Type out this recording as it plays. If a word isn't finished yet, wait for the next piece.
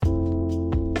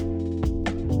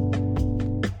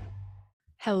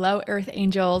Hello, Earth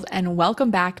Angels, and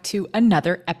welcome back to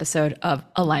another episode of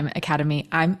Alignment Academy.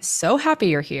 I'm so happy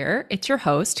you're here. It's your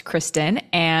host, Kristen,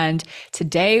 and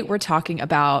today we're talking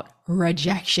about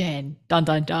rejection. Dun,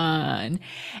 dun, dun.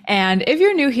 And if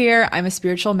you're new here, I'm a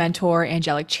spiritual mentor,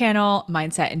 angelic channel,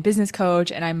 mindset and business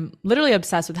coach, and I'm literally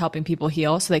obsessed with helping people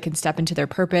heal so they can step into their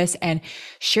purpose and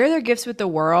share their gifts with the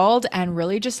world and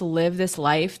really just live this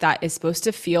life that is supposed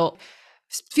to feels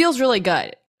really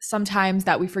good. Sometimes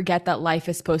that we forget that life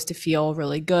is supposed to feel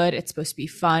really good. It's supposed to be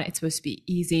fun. It's supposed to be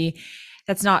easy.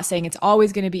 That's not saying it's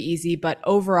always going to be easy, but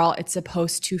overall, it's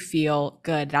supposed to feel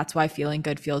good. That's why feeling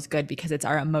good feels good, because it's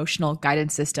our emotional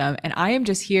guidance system. And I am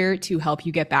just here to help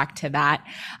you get back to that.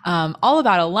 All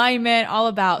about alignment, all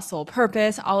about soul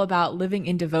purpose, all about living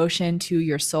in devotion to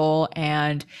your soul.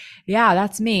 And yeah,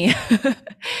 that's me.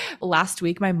 Last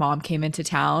week, my mom came into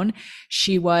town.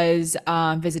 She was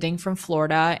visiting from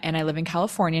Florida, and I live in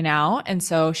California now. And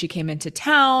so she came into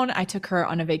town. I took her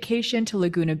on a vacation to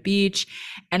Laguna Beach.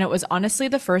 And it was honestly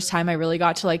the first time I really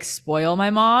got to spoil my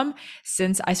mom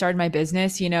since I started my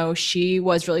business. You know, she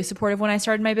was really supportive when I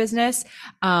started my business.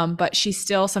 But she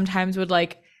still sometimes would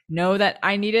know that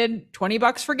I needed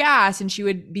 $20 for gas, and she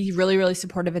would be really, really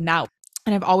supportive in that.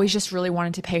 And I've always just really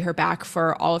wanted to pay her back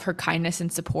for all of her kindness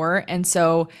and support. And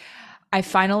so I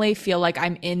finally feel like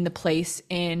I'm in the place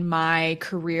in my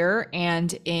career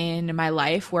and in my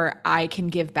life where I can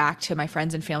give back to my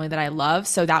friends and family that I love.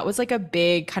 So that was a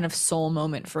big kind of soul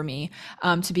moment for me,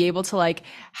 to be able to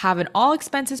have an all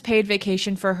expenses paid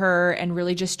vacation for her and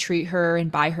really just treat her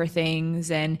and buy her things.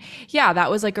 And yeah,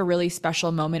 that was a really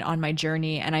special moment on my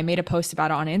journey. And I made a post about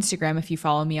it on Instagram. If you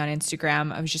follow me on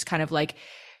Instagram, I was just kind of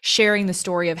sharing the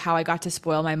story of how I got to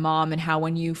spoil my mom, and how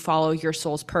when you follow your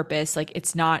soul's purpose,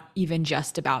 it's not even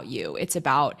just about you. It's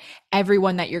about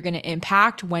everyone that you're going to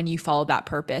impact when you follow that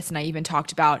purpose. And I even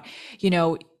talked about,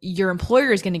 your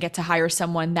employer is going to get to hire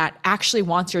someone that actually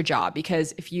wants your job,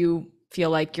 because if you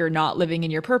feel like you're not living in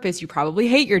your purpose, you probably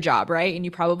hate your job, right? And you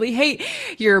probably hate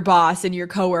your boss and your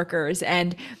coworkers.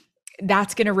 And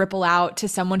that's going to ripple out to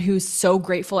someone who's so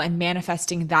grateful and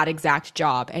manifesting that exact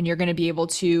job. And you're going to be able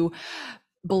to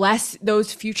bless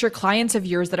those future clients of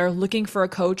yours that are looking for a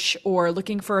coach or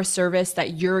looking for a service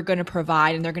that you're going to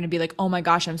provide. And they're going to be like, oh my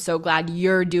gosh, I'm so glad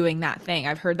you're doing that thing.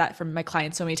 I've heard that from my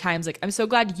clients so many times. I'm so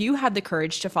glad you had the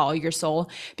courage to follow your soul,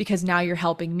 because now you're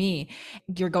helping me.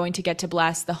 You're going to get to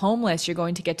bless the homeless. You're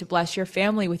going to get to bless your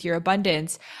family with your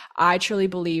abundance. I truly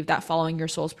believe that following your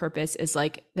soul's purpose is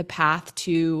the path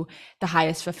to the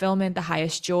highest fulfillment, the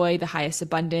highest joy, the highest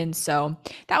abundance. So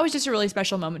that was just a really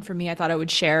special moment for me. I thought I would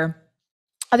share.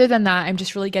 Other than that, I'm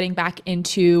just really getting back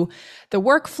into the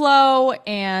workflow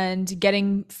and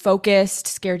getting focused.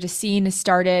 Scared to Seen has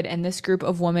started, and this group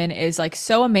of women is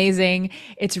so amazing.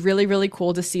 It's really, really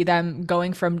cool to see them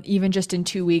going from even just in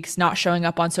 2 weeks, not showing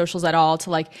up on socials at all,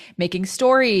 to making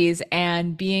stories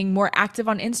and being more active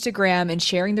on Instagram and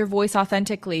sharing their voice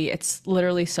authentically. It's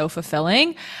literally so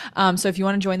fulfilling. So if you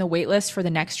want to join the waitlist for the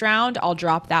next round, I'll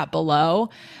drop that below.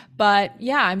 But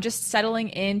yeah, I'm just settling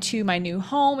into my new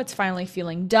home. It's finally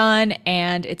feeling done.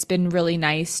 And it's been really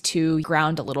nice to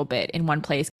ground a little bit in one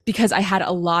place, because I had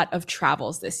a lot of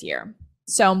travels this year.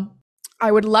 So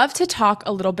I would love to talk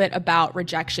a little bit about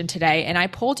rejection today. And I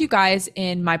polled you guys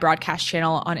in my broadcast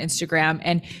channel on Instagram,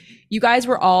 and you guys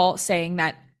were all saying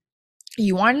that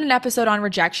you wanted an episode on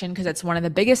rejection because it's one of the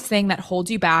biggest things that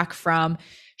holds you back from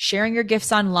sharing your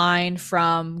gifts online,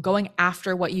 from going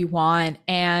after what you want.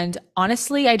 And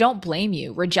honestly, I don't blame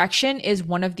you. Rejection is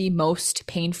one of the most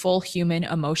painful human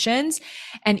emotions.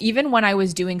 And even when I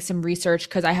was doing some research,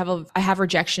 because I have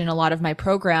rejection in a lot of my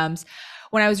programs,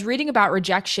 when I was reading about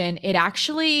rejection, it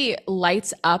actually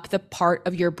lights up the part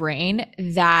of your brain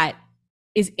that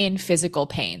is in physical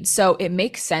pain. So it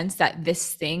makes sense that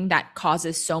this thing that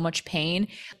causes so much pain,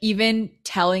 even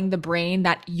telling the brain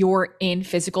that you're in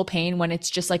physical pain when it's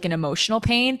just an emotional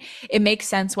pain, it makes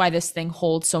sense why this thing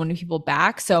holds so many people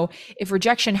back. So if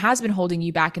rejection has been holding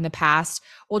you back in the past,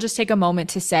 we'll just take a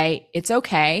moment to say it's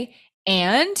okay.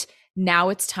 And now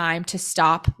it's time to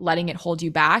stop letting it hold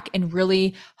you back and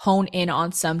really hone in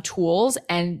on some tools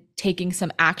and taking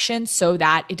some action so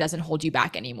that it doesn't hold you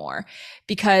back anymore.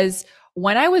 Because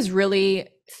when I was really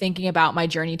thinking about my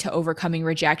journey to overcoming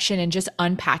rejection and just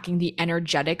unpacking the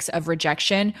energetics of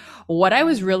rejection, what I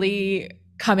was really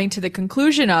coming to the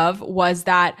conclusion of was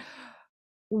that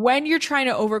when you're trying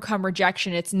to overcome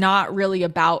rejection, it's not really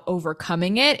about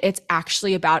overcoming it. It's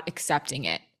actually about accepting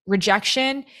it.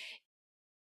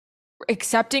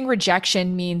 Accepting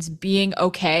rejection means being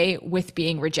okay with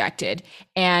being rejected,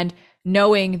 and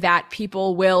knowing that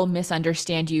people will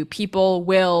misunderstand you, people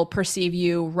will perceive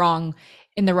you wrong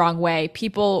in the wrong way.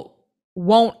 People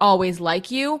won't always like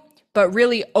you, but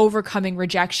really overcoming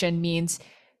rejection means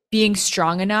being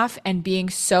strong enough and being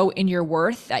so in your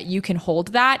worth that you can hold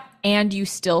that and you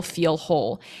still feel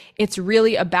whole. It's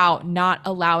really about not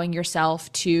allowing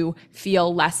yourself to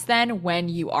feel less than when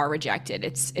you are rejected.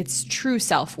 It's true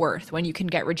self-worth when you can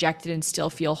get rejected and still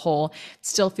feel whole,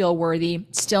 still feel worthy,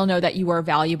 still know that you are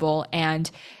valuable, and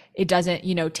it doesn't,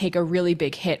 take a really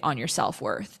big hit on your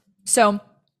self-worth. So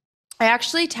I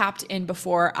actually tapped in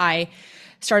before I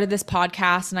started this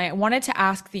podcast and I wanted to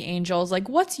ask the angels, like,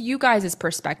 what's you guys'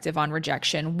 perspective on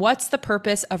rejection? What's the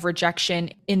purpose of rejection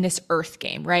in this earth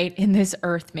game, right? In this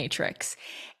earth matrix.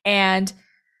 And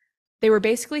they were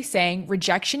basically saying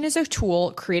rejection is a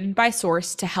tool created by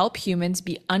Source to help humans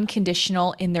be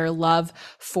unconditional in their love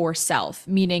for self,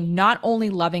 meaning not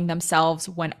only loving themselves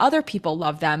when other people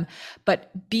love them,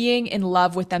 but being in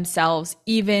love with themselves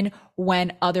even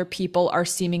when other people are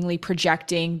seemingly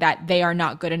projecting that they are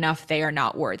not good enough, they are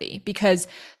not worthy. Because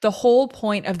the whole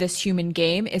point of this human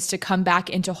game is to come back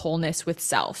into wholeness with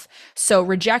self. So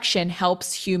rejection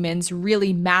helps humans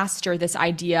really master this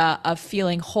idea of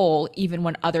feeling whole even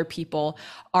when other people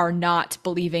are not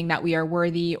believing that we are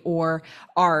worthy or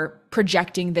are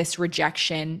projecting this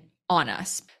rejection on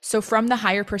us. So from the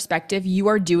higher perspective, you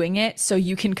are doing it so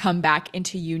you can come back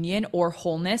into union or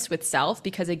wholeness with self,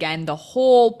 because again, the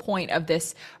whole point of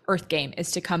this earth game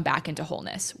is to come back into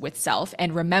wholeness with self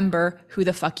and remember who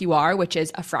the fuck you are, which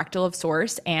is a fractal of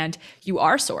Source, and you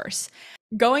are Source.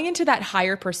 Going into that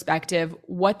higher perspective,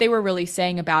 what they were really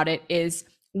saying about it is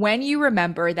when you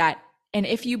remember that, and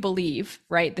if you believe,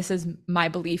 right, this is my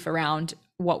belief around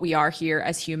what we are here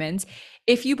as humans,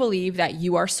 if you believe that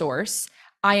you are Source,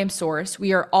 I am Source,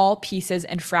 we are all pieces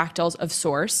and fractals of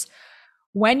Source.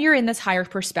 When you're in this higher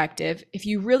perspective, if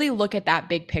you really look at that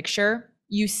big picture,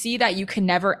 you see that you can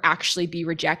never actually be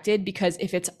rejected, because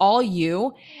if it's all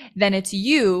you, then it's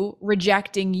you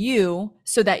rejecting you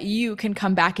so that you can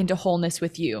come back into wholeness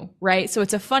with you, right? So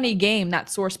it's a funny game that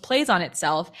Source plays on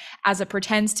itself as it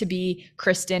pretends to be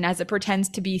Kristen, as it pretends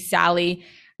to be Sally.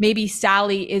 Maybe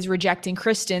Sally is rejecting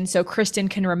Kristen so Kristen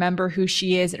can remember who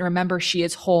she is and remember she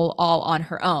is whole all on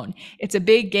her own. It's a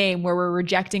big game where we're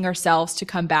rejecting ourselves to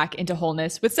come back into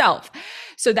wholeness with self.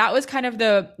 So that was kind of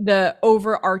the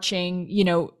overarching,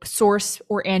 Source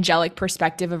or angelic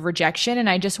perspective of rejection. And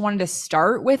I just wanted to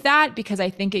start with that because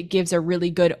I think it gives a really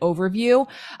good overview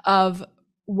of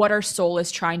what our soul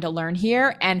is trying to learn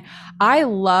here. And I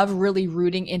love really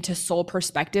rooting into soul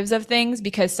perspectives of things,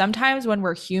 because sometimes when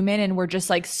we're human and we're just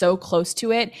like so close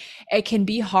to it, it can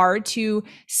be hard to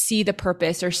see the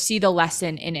purpose or see the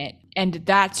lesson in it. And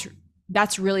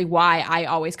that's really why I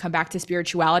always come back to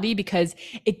spirituality, because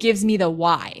it gives me the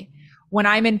why. When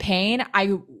I'm in pain,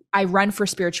 I run for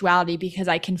spirituality because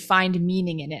I can find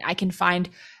meaning in it. I can find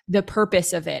the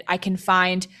purpose of it. I can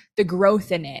find the growth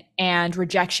in it. And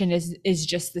rejection is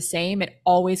just the same. It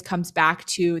always comes back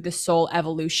to the soul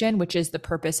evolution, which is the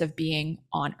purpose of being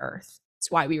on earth. It's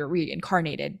why we were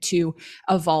reincarnated, to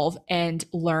evolve and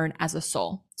learn as a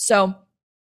soul. So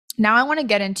now I want to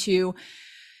get into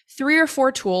 3 or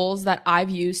 4 tools that I've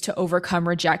used to overcome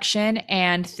rejection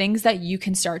and things that you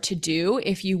can start to do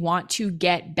if you want to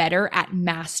get better at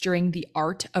mastering the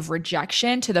art of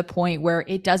rejection to the point where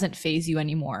it doesn't faze you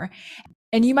anymore.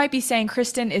 And you might be saying,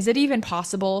 Kristen, is it even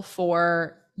possible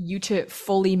for you to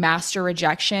fully master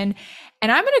rejection?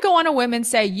 And I'm going to go on a whim and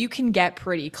say you can get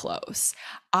pretty close.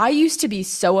 I used to be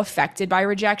so affected by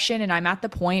rejection, and I'm at the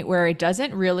point where it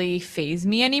doesn't really faze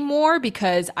me anymore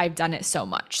because I've done it so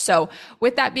much. So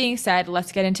with that being said,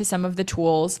 let's get into some of the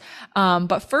tools.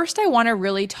 But first, I want to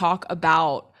really talk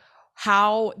about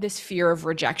how this fear of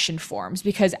rejection forms,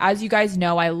 because as you guys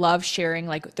know, I love sharing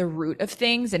like the root of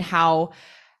things and how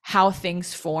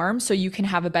things form so you can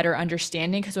have a better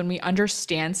understanding. Because when we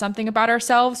understand something about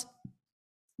ourselves,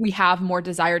 we have more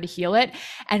desire to heal it.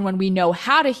 And when we know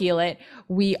how to heal it,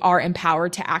 we are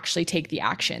empowered to actually take the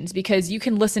actions. Because you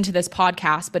can listen to this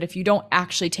podcast, but if you don't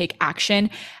actually take action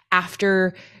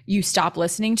after you stop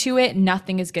listening to it,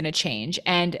 nothing is going to change.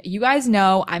 And you guys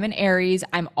know I'm an Aries.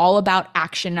 I'm all about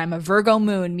action. I'm a Virgo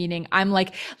moon, meaning I'm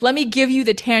like, let me give you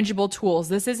the tangible tools.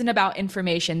 This isn't about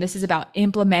information. This is about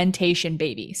implementation,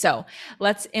 baby. So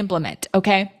let's implement.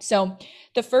 Okay. So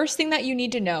the first thing that you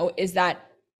need to know is that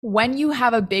when you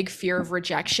have a big fear of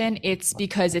rejection, it's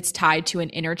because it's tied to an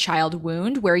inner child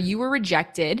wound where you were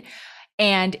rejected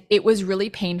and it was really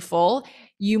painful.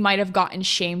 You might have gotten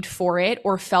shamed for it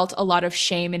or felt a lot of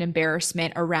shame and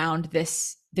embarrassment around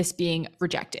this being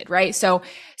rejected, right? So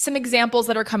some examples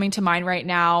that are coming to mind right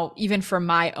now, even from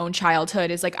my own childhood,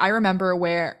 is like, I remember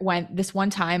when this one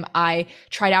time I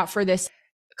tried out for this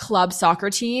club soccer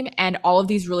team, and all of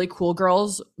these really cool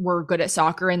girls were good at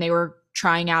soccer and they were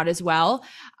trying out as well.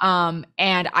 And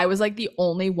I was like the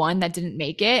only one that didn't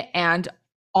make it. And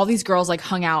all these girls like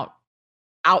hung out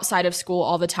outside of school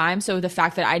all the time. So the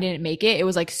fact that I didn't make it, it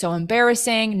was like so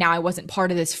embarrassing. Now I wasn't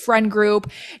part of this friend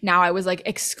group. Now I was like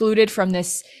excluded from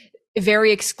this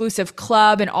very exclusive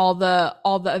club and all the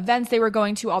events they were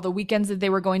going to, all the weekends that they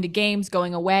were going to games,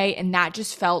 going away. And that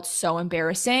just felt so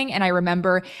embarrassing. And I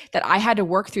remember that I had to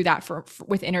work through that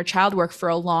with inner child work for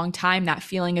a long time, that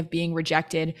feeling of being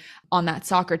rejected on that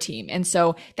soccer team. And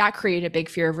so that created a big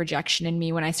fear of rejection in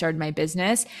me when I started my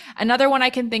business. Another one I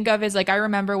can think of is like, I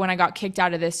remember when I got kicked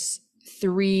out of this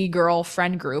 3-girl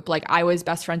friend group, like I was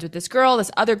best friends with this girl,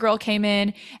 this other girl came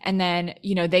in, and then,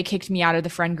 you know, they kicked me out of the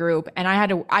friend group. And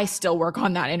I still work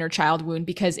on that inner child wound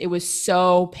because it was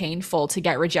so painful to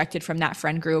get rejected from that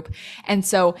friend group. And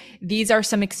so these are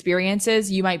some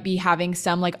experiences. You might be having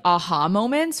some like aha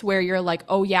moments where you're like,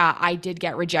 oh yeah, I did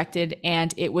get rejected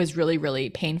and it was really,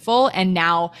 really painful. And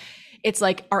now it's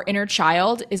like our inner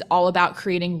child is all about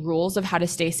creating rules of how to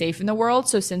stay safe in the world.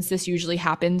 So since this usually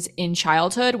happens in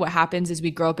childhood, what happens is we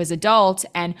grow up as adults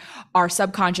and our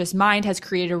subconscious mind has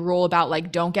created a rule about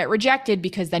like, don't get rejected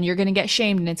because then you're going to get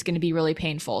shamed and it's going to be really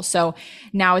painful. So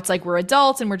now it's like we're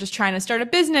adults and we're just trying to start a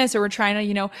business, or we're trying to,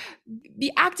 you know,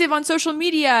 be active on social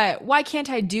media. Why can't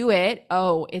I do it?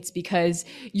 Oh, it's because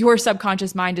your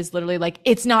subconscious mind is literally like,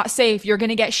 it's not safe. You're going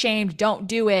to get shamed. Don't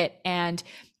do it. And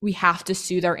we have to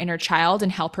soothe our inner child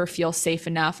and help her feel safe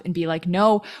enough and be like,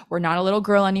 no, we're not a little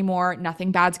girl anymore.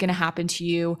 Nothing bad's going to happen to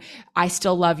you. I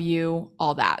still love you,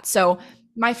 all that. So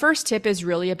my first tip is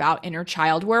really about inner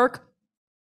child work.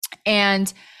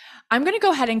 And I'm going to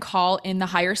go ahead and call in the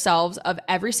higher selves of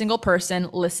every single person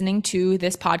listening to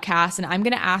this podcast. And I'm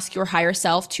going to ask your higher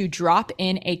self to drop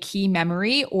in a key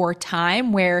memory or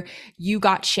time where you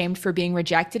got shamed for being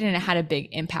rejected and it had a big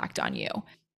impact on you.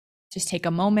 Just take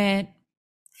a moment.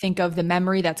 Think of the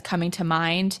memory that's coming to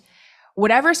mind.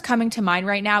 Whatever's coming to mind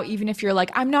right now, even if you're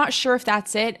like, I'm not sure if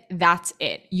that's it, that's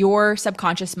it. Your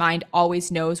subconscious mind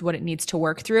always knows what it needs to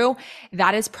work through.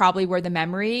 That is probably where the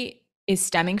memory is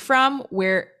stemming from,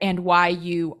 where and why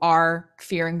you are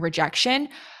fearing rejection.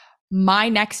 My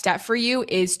next step for you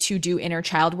is to do inner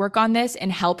child work on this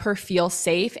and help her feel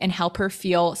safe and help her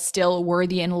feel still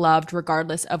worthy and loved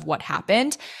regardless of what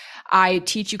happened. I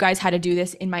teach you guys how to do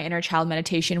this in my inner child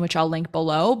meditation, which I'll link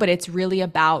below, but it's really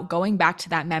about going back to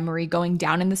that memory, going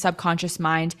down in the subconscious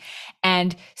mind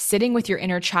and sitting with your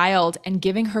inner child and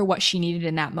giving her what she needed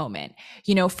in that moment.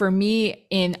 You know, for me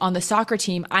on the soccer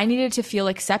team, I needed to feel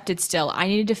accepted still. I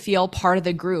needed to feel part of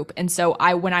the group. And so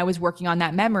when I was working on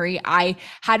that memory, I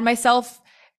had myself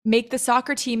make the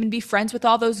soccer team and be friends with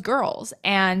all those girls.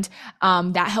 And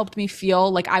that helped me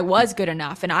feel like I was good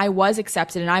enough and I was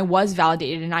accepted and I was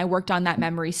validated. And I worked on that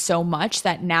memory so much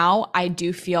that now I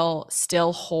do feel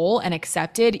still whole and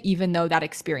accepted, even though that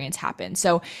experience happened.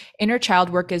 So inner child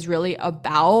work is really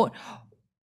about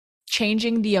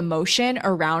changing the emotion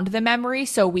around the memory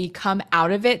so we come out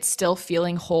of it still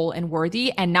feeling whole and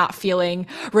worthy and not feeling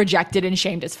rejected and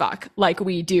shamed as fuck like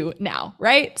we do now,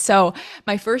 right? So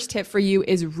my first tip for you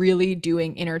is really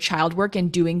doing inner child work and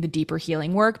doing the deeper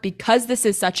healing work, because this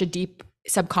is such a deep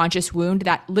subconscious wound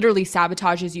that literally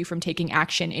sabotages you from taking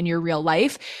action in your real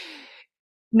life.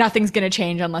 Nothing's going to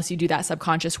change unless you do that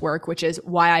subconscious work, which is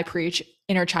why I preach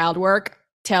inner child work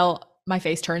till my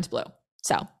face turns blue.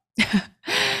 So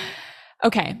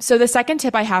okay, so the second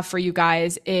tip I have for you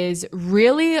guys is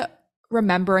really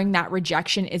remembering that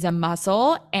rejection is a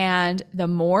muscle, and the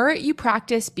more you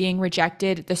practice being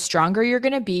rejected, the stronger you're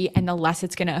going to be and the less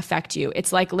it's going to affect you.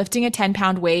 It's like lifting a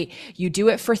 10-pound weight. You do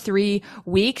it for 3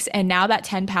 weeks and now that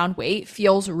 10-pound weight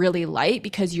feels really light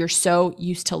because you're so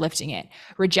used to lifting it.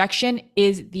 Rejection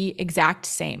is the exact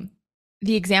same.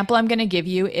 The example I'm going to give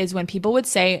you is when people would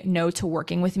say no to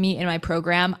working with me in my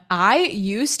program. I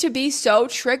used to be so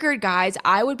triggered, guys.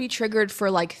 I would be triggered for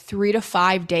like 3 to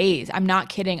 5 days. I'm not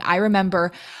kidding. I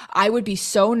remember I would be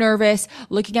so nervous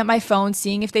looking at my phone,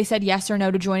 seeing if they said yes or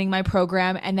no to joining my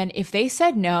program. And then if they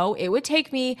said no, it would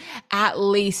take me at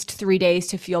least 3 days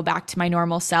to feel back to my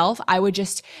normal self. I would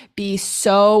just be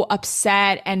so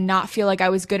upset and not feel like I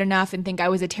was good enough and think I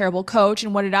was a terrible coach.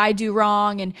 And what did I do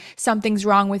wrong? And something's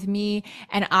wrong with me.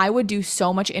 And I would do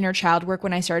so much inner child work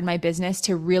when I started my business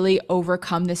to really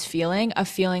overcome this feeling of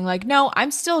feeling like, no,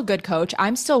 I'm still a good coach.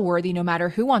 I'm still worthy no matter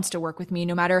who wants to work with me,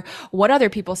 no matter what other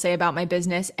people say about my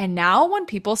business. And now when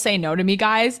people say no to me,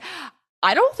 guys,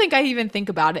 I don't think I even think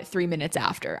about it 3 minutes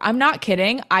after. I'm not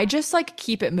kidding. I just like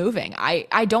keep it moving.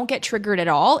 I don't get triggered at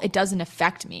all. It doesn't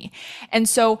affect me. And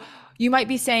so you might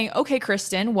be saying, okay,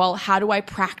 Kristen, well, how do I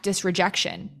practice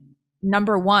rejection?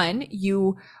 Number one,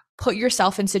 you put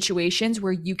yourself in situations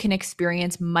where you can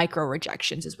experience micro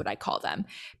rejections, is what I call them.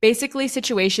 Basically,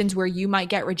 situations where you might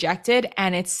get rejected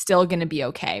and it's still going to be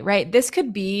okay, right? This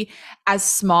could be as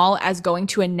small as going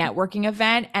to a networking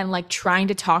event and like trying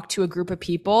to talk to a group of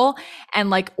people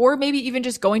and like, or maybe even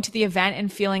just going to the event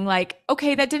and feeling like,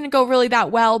 okay, that didn't go really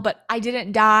that well, but I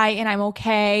didn't die and I'm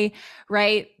okay,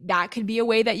 right? That could be a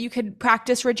way that you could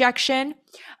practice rejection.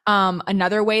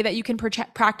 Another way that you can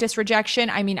practice rejection.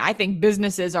 I mean, I think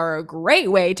businesses are a great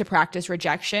way to practice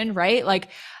rejection, right? Like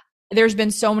there's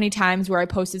been so many times where I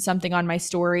posted something on my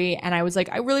story and I was like,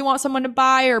 I really want someone to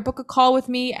buy or book a call with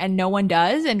me, and no one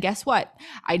does. And guess what?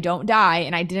 I don't die,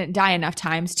 and I didn't die enough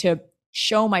times to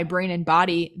show my brain and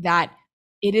body that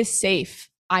it is safe.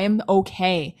 I am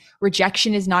okay.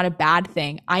 Rejection is not a bad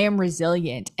thing. I am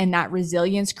resilient, and that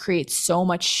resilience creates so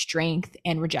much strength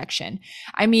in rejection.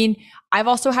 I mean, I've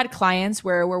also had clients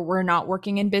where we're not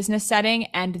working in business setting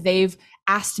and they've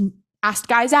asked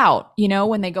guys out, you know,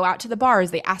 when they go out to the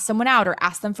bars, they ask someone out or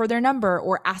ask them for their number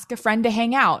or ask a friend to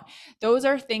hang out. Those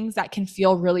are things that can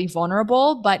feel really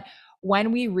vulnerable. But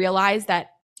when we realize that,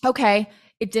 okay,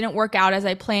 it didn't work out as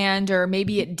I planned, or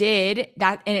maybe it did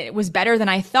that and it was better than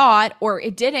I thought, or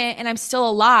it didn't and I'm still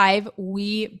alive,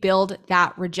 we build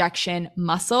that rejection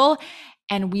muscle.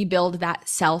 And we build that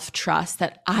self-trust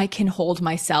that I can hold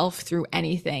myself through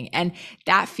anything. And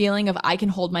that feeling of I can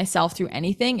hold myself through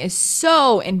anything is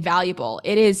so invaluable.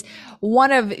 It is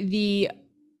one of the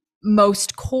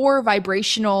most core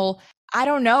vibrational, I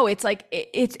don't know, it's like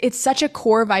it's such a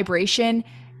core vibration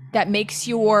that makes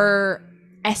your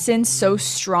essence so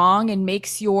strong and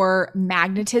makes your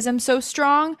magnetism so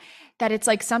strong that it's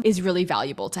like something is really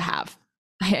valuable to have.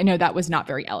 I know that was not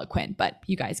very eloquent, but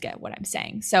you guys get what I'm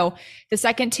saying. So the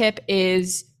second tip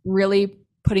is really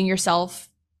putting yourself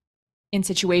in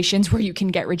situations where you can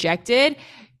get rejected,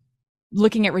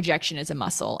 looking at rejection as a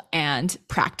muscle, and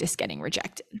practice getting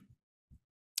rejected.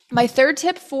 My third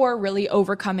tip for really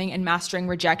overcoming and mastering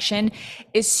rejection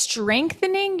is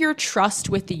strengthening your trust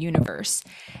with the universe.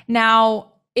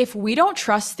 Now, if we don't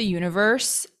trust the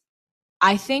universe,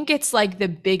 I think it's like the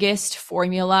biggest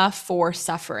formula for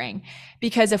suffering,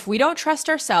 because if we don't trust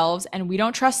ourselves and we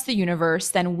don't trust the universe,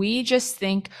 then we just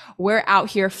think we're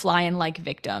out here flying like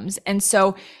victims. And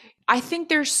so I think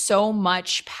there's so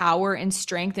much power and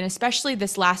strength, and especially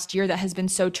this last year that has been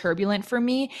so turbulent for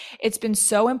me, it's been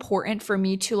so important for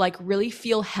me to like really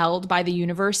feel held by the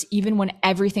universe, even when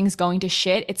everything's going to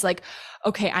shit. It's like,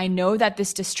 okay, I know that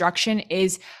this destruction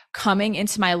is coming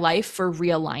into my life for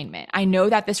realignment. I know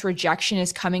that this rejection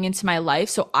is coming into my life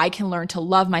so I can learn to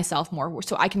love myself more,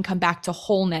 so I can come back to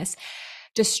wholeness.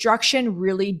 Destruction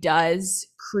really does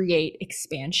create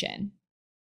expansion.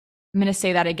 I'm going to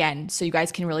say that again so you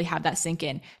guys can really have that sink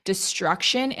in.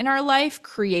 Destruction in our life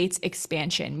creates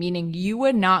expansion, meaning you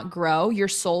would not grow, your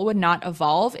soul would not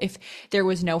evolve if there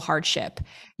was no hardship.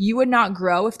 You would not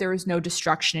grow if there was no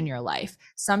destruction in your life.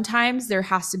 Sometimes there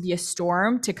has to be a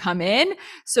storm to come in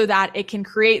so that it can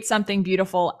create something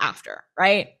beautiful after,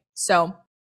 right? So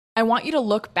I want you to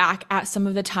look back at some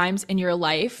of the times in your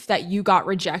life that you got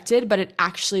rejected, but it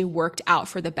actually worked out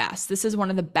for the best. This is one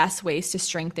of the best ways to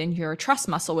strengthen your trust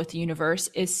muscle with the universe,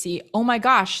 is see, oh my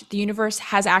gosh, the universe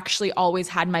has actually always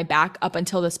had my back up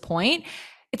until this point.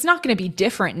 It's not going to be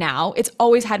different now. It's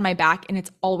always had my back, and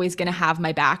it's always going to have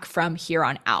my back from here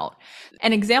on out.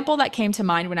 An example that came to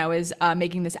mind when I was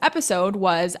making this episode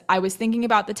was I was thinking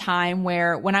about the time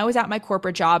where when I was at my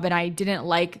corporate job and I didn't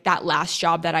like that last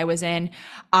job that I was in,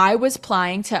 I was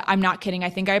applying to, I'm not kidding, I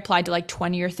think I applied to like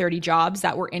 20 or 30 jobs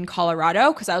that were in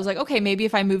Colorado, because I was like, okay, maybe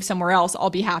if I move somewhere else, I'll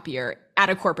be happier at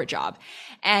a corporate job.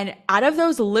 And out of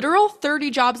those literal 30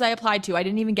 jobs I applied to, I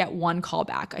didn't even get one call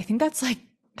back. I think that's like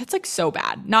so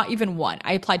bad. Not even one.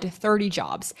 I applied to 30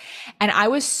 jobs and I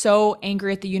was so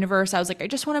angry at the universe. I was like, I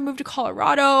just want to move to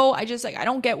Colorado. I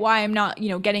don't get why I'm not,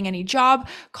 getting any job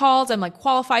calls. I'm like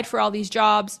qualified for all these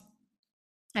jobs.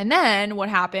 And then what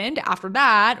happened after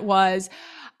that was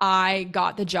I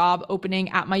got the job opening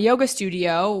at my yoga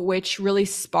studio, which really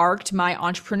sparked my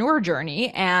entrepreneur journey.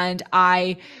 And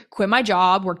I quit my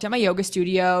job, worked at my yoga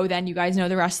studio. Then you guys know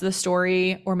the rest of the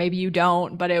story, or maybe you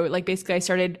don't, but it like basically I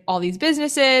started all these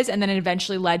businesses, and then it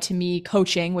eventually led to me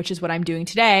coaching, which is what I'm doing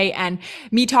today, and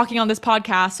me talking on this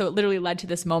podcast. So it literally led to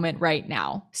this moment right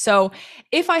now. So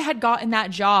if I had gotten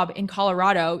that job in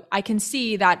Colorado, I can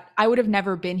see that I would have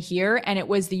never been here, and it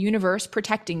was the universe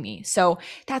protecting me. So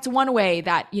that's one way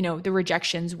that, the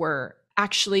rejections were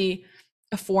actually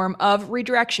a form of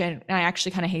redirection. And I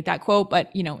actually kind of hate that quote, but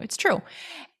it's true.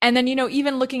 And then,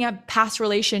 even looking at past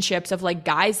relationships of like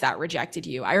guys that rejected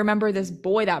you. I remember this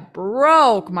boy that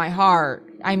broke my heart.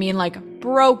 I mean, like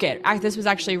broke it. This was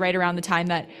actually right around the time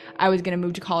that I was going to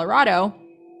move to Colorado.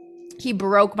 He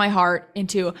broke my heart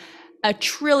into a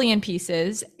trillion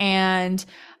pieces. And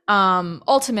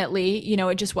ultimately,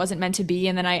 it just wasn't meant to be.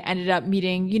 And then I ended up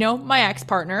meeting, my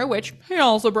ex-partner, which he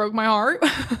also broke my heart.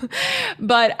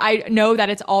 But I know that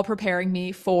it's all preparing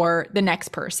me for the next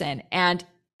person. And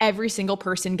every single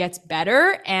person gets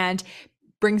better and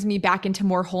brings me back into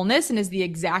more wholeness and is the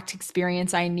exact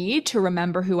experience I need to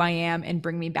remember who I am and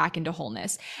bring me back into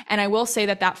wholeness. And I will say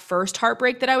that first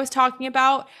heartbreak that I was talking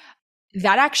about,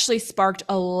 that actually sparked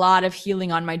a lot of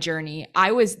healing on my journey.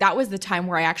 That was the time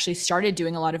where I actually started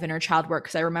doing a lot of inner child work,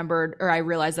 because I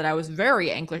realized that I was very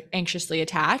anxiously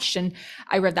attached. And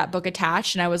I read that book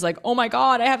Attached, and I was like, oh my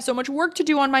God, I have so much work to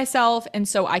do on myself. And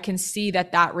so I can see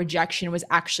that rejection was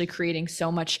actually creating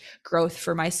so much growth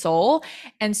for my soul.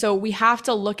 And so we have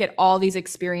to look at all these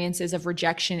experiences of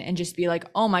rejection and just be like,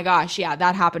 oh my gosh, yeah,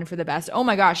 that happened for the best. Oh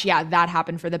my gosh, yeah, that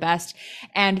happened for the best.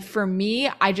 And for me,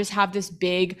 I just have this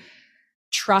big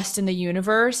trust in the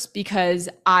universe, because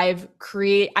I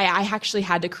actually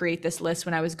had to create this list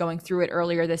when I was going through it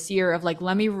earlier this year of like,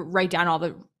 let me write down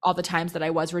all the times that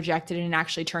I was rejected and it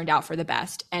actually turned out for the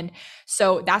best. And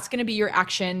so that's going to be your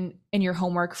action and your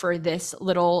homework for this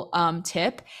little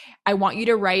tip. I want you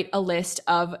to write a list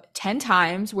of 10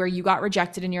 times where you got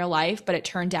rejected in your life, but it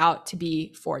turned out to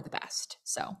be for the best.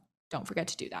 So don't forget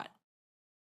to do that.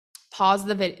 Pause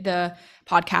the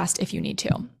podcast if you need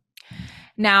to.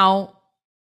 Now,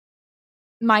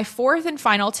 my fourth and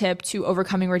final tip to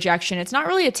overcoming rejection, it's not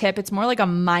really a tip, it's more like a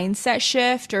mindset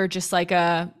shift, or just like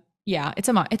it's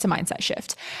a mindset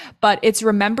shift. But it's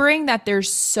remembering that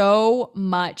there's so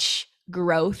much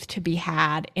growth to be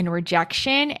had in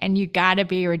rejection, and you gotta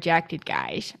be rejected,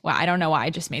 guys. Well, I don't know why I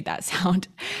just made that sound,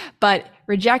 but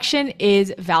rejection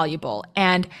is valuable.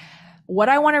 And what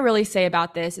I want to really say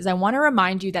about this is I want to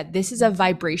remind you that this is a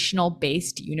vibrational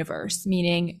based universe,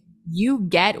 meaning you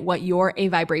get what you're a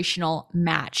vibrational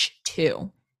match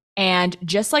to. And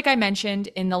just like I mentioned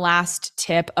in the last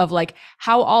tip of like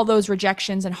how all those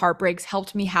rejections and heartbreaks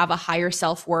helped me have a higher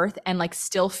self-worth and like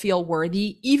still feel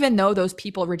worthy, even though those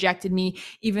people rejected me,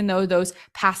 even though those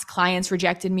past clients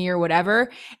rejected me or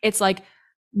whatever, it's like,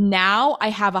 now I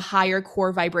have a higher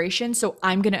core vibration. So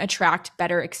I'm going to attract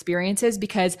better experiences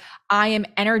because I am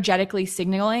energetically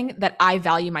signaling that I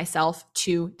value myself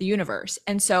to the universe.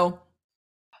 And so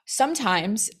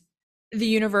sometimes the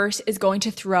universe is going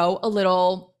to throw a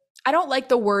little, I don't like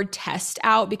the word test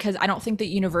out because I don't think the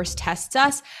universe tests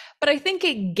us, but I think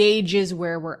it gauges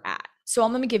where we're at. So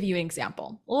I'm going to give you an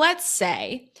example. Let's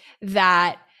say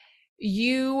that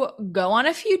you go on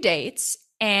a few dates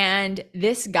and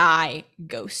this guy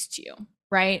ghosts you,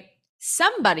 right?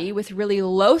 Somebody with really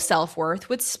low self-worth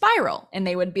would spiral and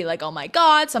they would be like, oh my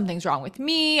God, something's wrong with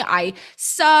me. I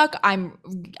suck. I'm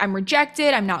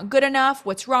rejected. I'm not good enough.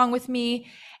 What's wrong with me?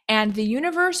 And the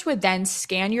universe would then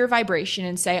scan your vibration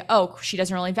and say, oh, she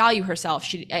doesn't really value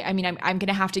herself. I'm going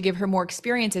to have to give her more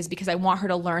experiences because I want her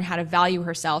to learn how to value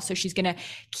herself. So she's going to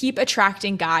keep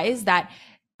attracting guys that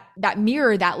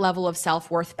mirror that level of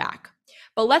self-worth back.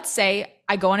 But let's say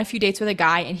I go on a few dates with a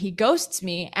guy and he ghosts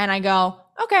me and I go,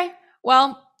 okay,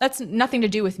 well, that's nothing to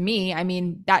do with me. I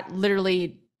mean, that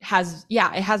literally it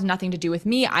has nothing to do with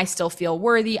me. I still feel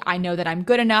worthy. I know that I'm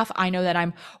good enough. I know that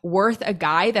I'm worth a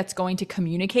guy that's going to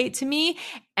communicate to me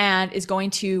and is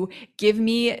going to give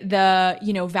me the,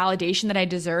 validation that I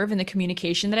deserve and the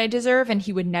communication that I deserve. And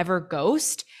he would never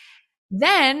ghost.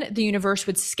 Then the universe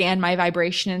would scan my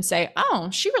vibration and say, oh,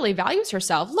 she really values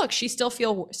herself. Look, she still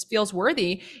feels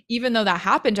worthy, even though that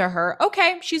happened to her.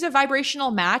 Okay, she's a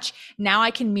vibrational match. Now I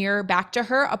can mirror back to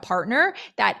her a partner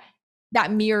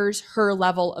that mirrors her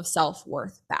level of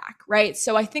self-worth back, right?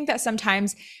 So I think that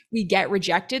sometimes we get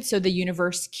rejected so the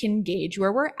universe can gauge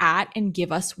where we're at and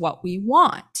give us what we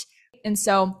want. And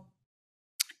so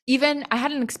even I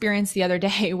had an experience the other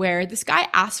day where this guy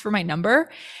asked for my number.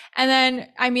 And then,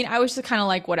 I was just kind of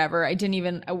like, whatever. I didn't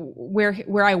even,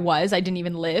 where I was, I didn't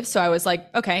even live. So I was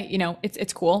like, okay,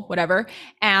 it's cool, whatever.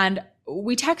 And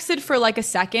we texted for like a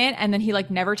second and then he like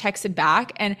never texted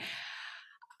back. And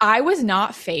I was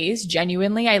not fazed,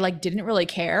 genuinely. I like didn't really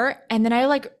care. And then I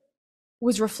like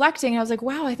was reflecting and I was like,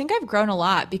 wow, I think I've grown a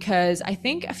lot, because I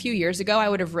think a few years ago I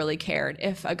would have really cared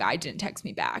if a guy didn't text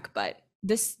me back, but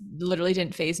this literally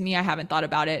didn't faze me. I haven't thought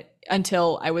about it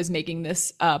until I was making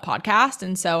this podcast.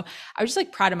 And so I was just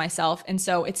like proud of myself. And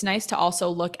so it's nice to also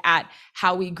look at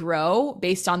how we grow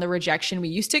based on the rejection we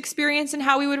used to experience and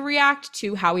how we would react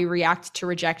to how we react to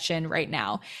rejection right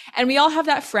now. And we all have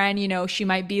that friend, you know, she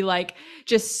might be like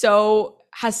just so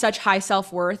has such high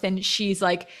self-worth and she's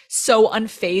like so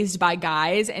unfazed by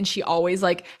guys and she always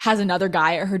like has another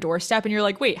guy at her doorstep and you're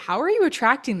like, wait, how are you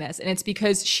attracting this? And it's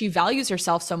because she values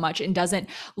herself so much and doesn't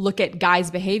look at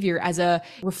guys' behavior as a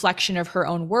reflection of her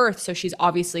own worth. So she's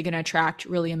obviously going to attract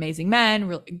really amazing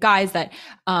men, guys that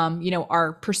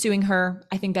are pursuing her.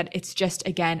 I think that it's just,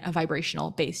 again, a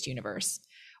vibrational based universe.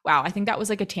 Wow, I think that was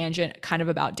like a tangent kind of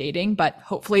about dating, but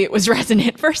hopefully it was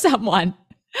resonant for someone.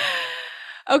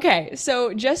 Okay,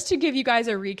 so just to give you guys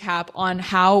a recap on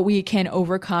how we can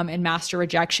overcome and master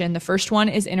rejection, the first one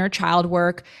is inner child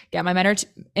work. Get my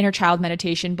inner child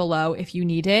meditation below if you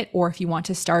need it or if you want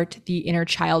to start the inner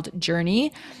child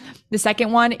journey. The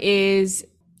second one is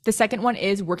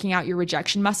working out your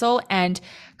rejection muscle and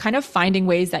kind of finding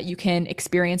ways that you can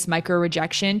experience micro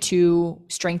rejection to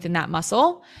strengthen that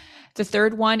muscle. The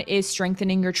third one is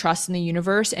strengthening your trust in the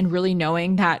universe and really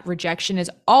knowing that rejection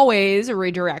is always a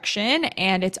redirection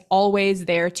and it's always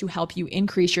there to help you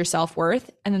increase your self-worth.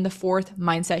 And then the fourth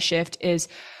mindset shift is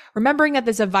remembering that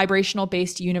this is a vibrational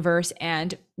based universe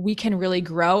and we can really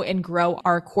grow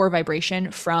our core vibration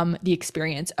from the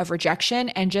experience of rejection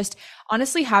and just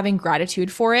honestly having gratitude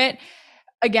for it.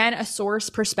 Again, a source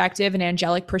perspective, an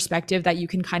angelic perspective that you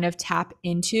can kind of tap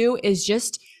into is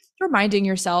just reminding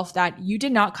yourself that you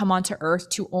did not come onto earth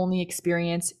to only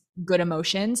experience good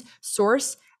emotions.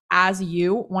 Source, as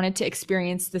you, wanted to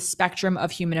experience the spectrum of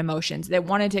human emotions. They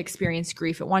wanted to experience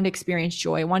grief. It wanted to experience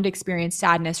joy. It wanted to experience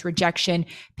sadness, rejection,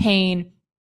 pain,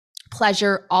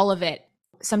 pleasure, all of it.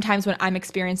 Sometimes when I'm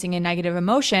experiencing a negative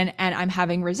emotion and I'm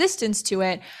having resistance to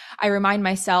it, I remind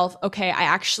myself, okay, I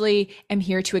actually am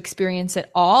here to experience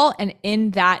it all. And in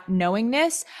that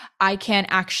knowingness, I can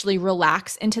actually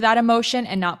relax into that emotion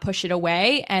and not push it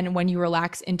away. And when you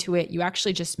relax into it, you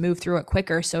actually just move through it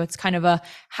quicker. So it's kind of a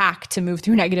hack to move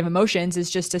through negative emotions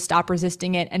is just to stop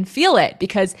resisting it and feel it,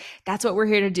 because that's what we're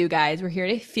here to do, guys. We're here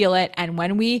to feel it. And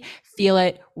when we feel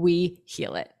it, we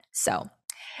heal it. So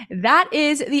that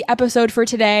is the episode for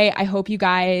today. I hope you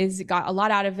guys got a lot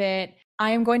out of it.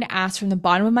 I am going to ask from the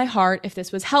bottom of my heart, if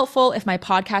this was helpful, if my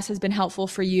podcast has been helpful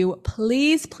for you,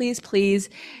 please, please, please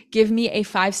give me a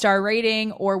 5-star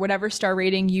rating or whatever star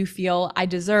rating you feel I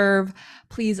deserve.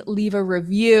 Please leave a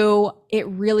review. It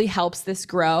really helps this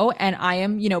grow. And I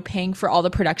am, paying for all the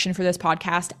production for this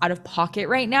podcast out of pocket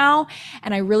right now.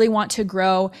 And I really want to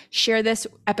grow. Share this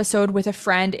episode with a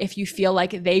friend if you feel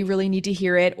like they really need to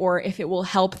hear it, or if it will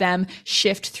help them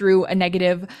shift through a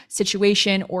negative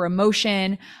situation or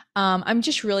emotion. I'm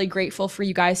just really grateful for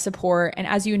you guys' support. And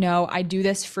as you know, I do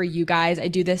this for you guys. I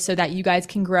do this so that you guys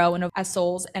can grow as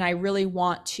souls. And I really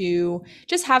want to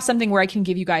just have something where I can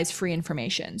give you guys free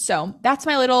information. So that's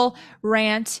my little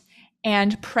rant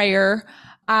and prayer.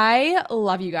 I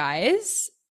love you guys.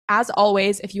 As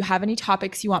always, if you have any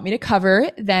topics you want me to cover,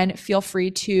 then feel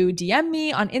free to DM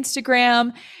me on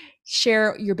Instagram.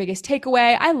 Share your biggest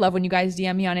takeaway. I love when you guys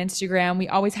DM me on Instagram. We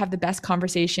always have the best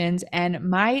conversations and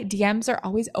my DMs are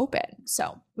always open.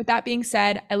 So with that being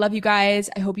said, I love you guys.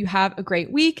 I hope you have a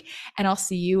great week and I'll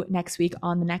see you next week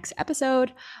on the next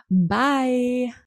episode. Bye.